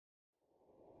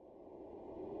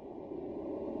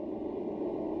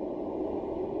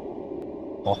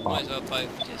Might as well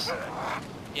both just...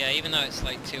 Yeah, even though it's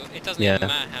like 2... It doesn't even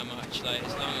matter how much, like,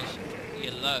 as long as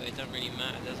you're low, it doesn't really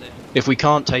matter, does it? If we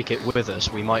can't take it with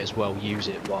us, we might as well use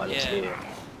it while it's here.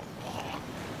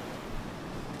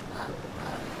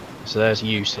 So there's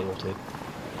you sorted. Let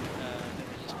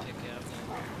me just pick it up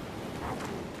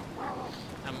now.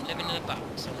 I'm living in a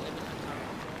box, I'm living in a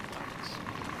box.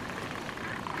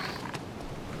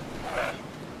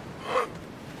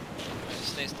 Right,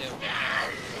 stay still.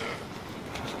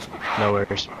 No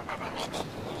worries.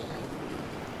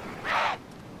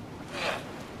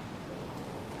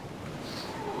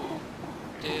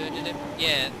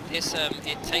 Yeah, this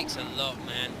it takes a lot,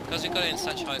 man. Because we got it in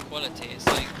such high quality, it's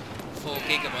like 4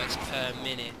 gigabytes per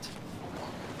minute.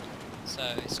 So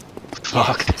it's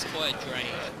fuck. It's quite a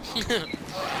drain.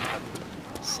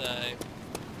 So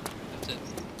have to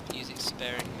use it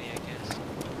sparingly, I guess.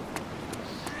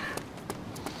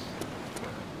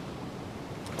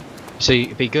 See,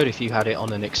 it'd be good if you had it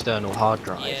on an external hard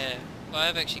drive. Yeah, well,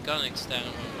 I've actually got an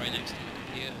external one right next to my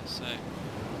computer, so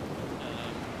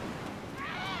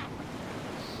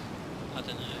I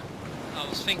don't know. I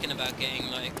was thinking about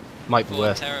getting like 4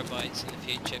 terabytes in the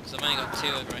future, because I've only got 2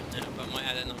 right now, but I might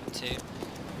add another 2. You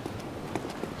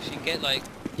can get like,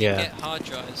 you can get hard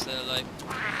drives that are like,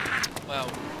 well,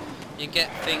 you can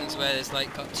get things where there's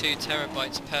like got 2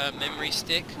 terabytes per memory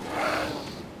stick.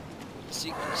 So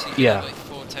you can have like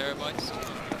 4 terabytes.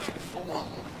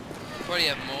 Probably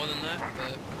have more than that,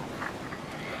 but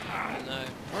I don't know.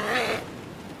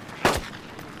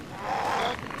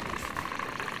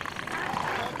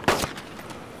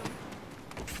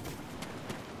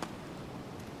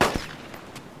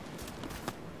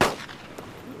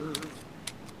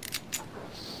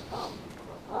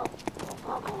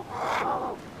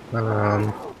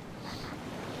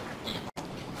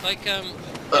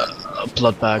 Like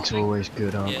blood bags are always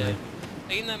good, aren't they?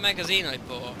 Like in that magazine I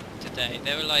bought today,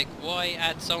 they were like, why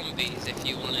add zombies if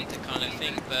you wanted to kind of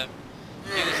think, but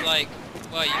it was like,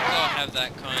 well, you've got to have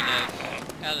that kind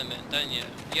of element, don't you?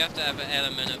 You have to have an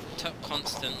element of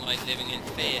constant like living in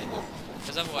fear,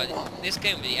 because otherwise this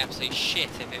game would be absolute shit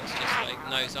if it was just like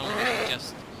no zombies and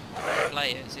just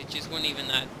players. It just wouldn't even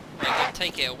that, like, it'd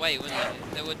take it away, wouldn't it?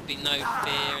 There would be no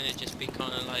fear and it'd just be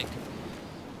kind of like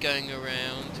going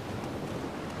around.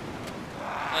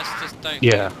 I just don't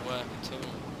think it would work at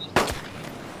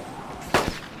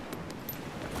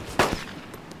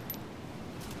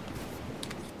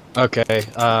all. Okay,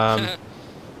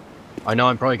 I know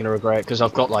I'm probably gonna regret it because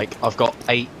I've got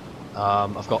 8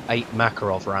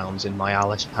 Makarov rounds in my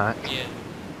Alice pack. Yeah.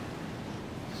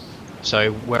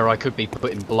 So where I could be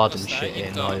putting blood and shit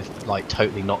in, I've like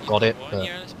totally not got it. But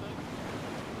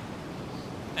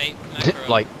 8 Makarov.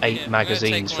 Like 8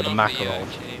 magazines for the Makarov.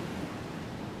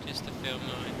 Just to film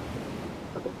mine.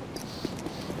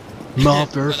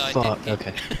 Motherfucker.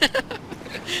 Okay.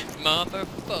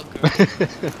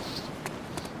 Motherfucker.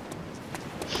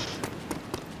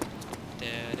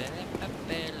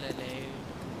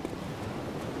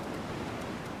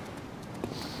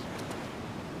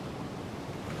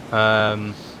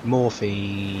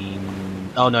 Morphine.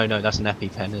 Oh no, that's an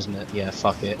EpiPen, isn't it? Yeah,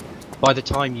 fuck it. By the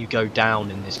time you go down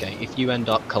in this game, if you end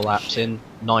up collapsing,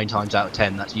 9 times out of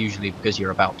 10, that's usually because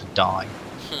you're about to die.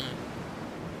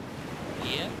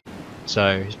 Yeah.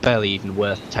 So it's barely even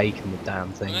worth taking the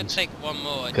damn things. I'm gonna take one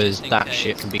more, because that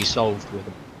shit can be solved with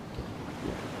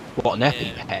what, an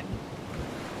EpiPen?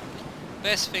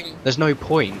 Best thing. There's no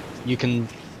point. You can.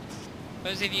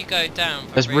 Suppose if you go down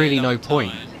for there's a really really no long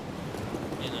point. Time,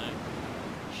 you know,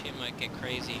 shit might get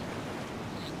crazy.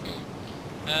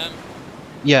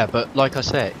 Yeah, but like I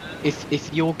said,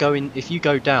 if you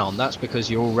go down, that's because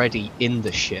you're already in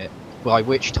the shit. By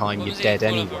which time you're dead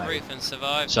anyway. Off a roof and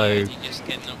survive, so you just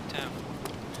get knocked out.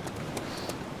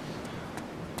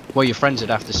 Well, your friends would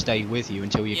have to stay with you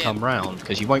until you come round,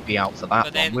 because you won't be out for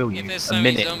that long, will you? If there's so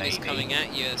many zombies coming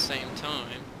at you at the same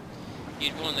time,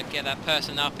 you'd want to get that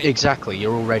person up. Exactly,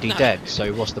 you're already dead.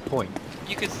 So what's the point?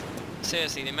 You could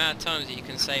seriously, the amount of times that you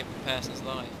can save a person's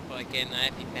life by getting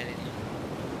an EpiPen in them.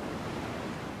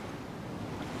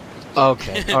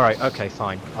 Okay, alright, okay,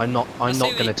 fine. I'm not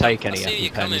gonna take any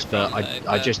EpiPens, but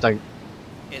I just don't...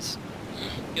 It's...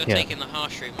 You're taking the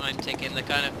harsh route, I'm taking the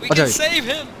kind of, we can save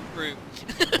him route!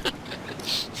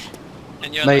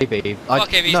 And you're maybe. like,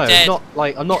 fuck him, he's dead.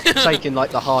 I'm not taking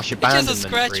like the harsh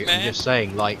abandonment route, man. I'm just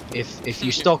saying, like, if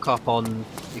you stock up on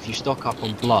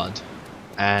blood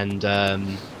and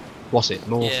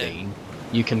morphine,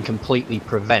 you can completely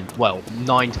prevent, well,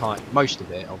 9 times, most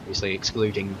of it, obviously,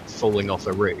 excluding falling off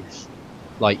a roof,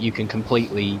 like you can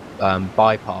completely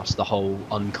bypass the whole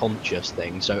unconscious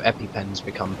thing, so EpiPens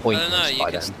become I pointless don't know,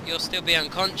 by then. you'll still be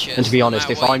unconscious. And to be no honest,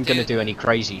 matter if what I'm you going to do, do any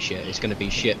crazy shit, it's going to be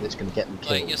shit that's going to get me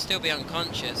killed. like, you'll still be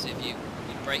unconscious if you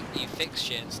fix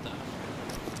shit and stuff.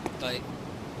 Like,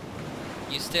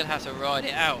 you still have to ride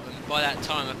it out, and by that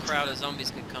time a crowd of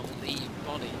zombies could come and eat your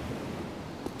body.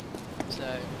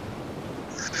 So,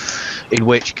 In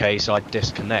which case, I'd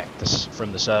disconnect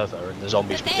from the server and the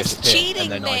zombies would disappear, cheating,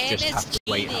 and then man, I'd just that's have to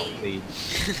wait out cheating.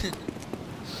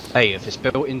 the... Hey, if it's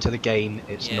built into the game,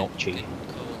 it's yeah, not cheating.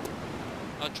 good call.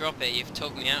 I'll drop it, you've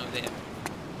talked me out of it.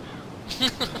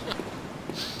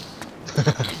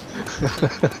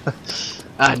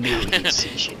 I knew you'd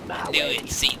see shit my I knew way. it'd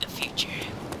see the future.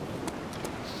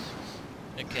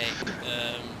 Okay,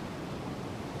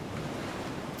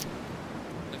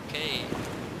 okay.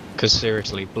 Because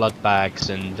seriously, blood bags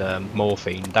and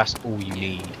morphine, that's all you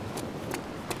need.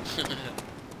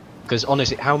 Because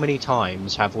honestly, how many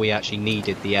times have we actually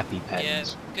needed the EpiPens? Yeah,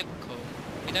 good call.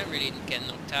 We don't really get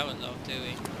knocked out a lot, do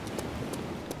we?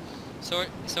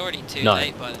 It's already too No.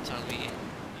 late by the time we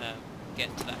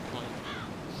get to that point.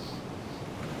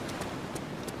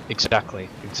 Exactly.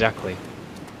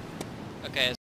 Okay.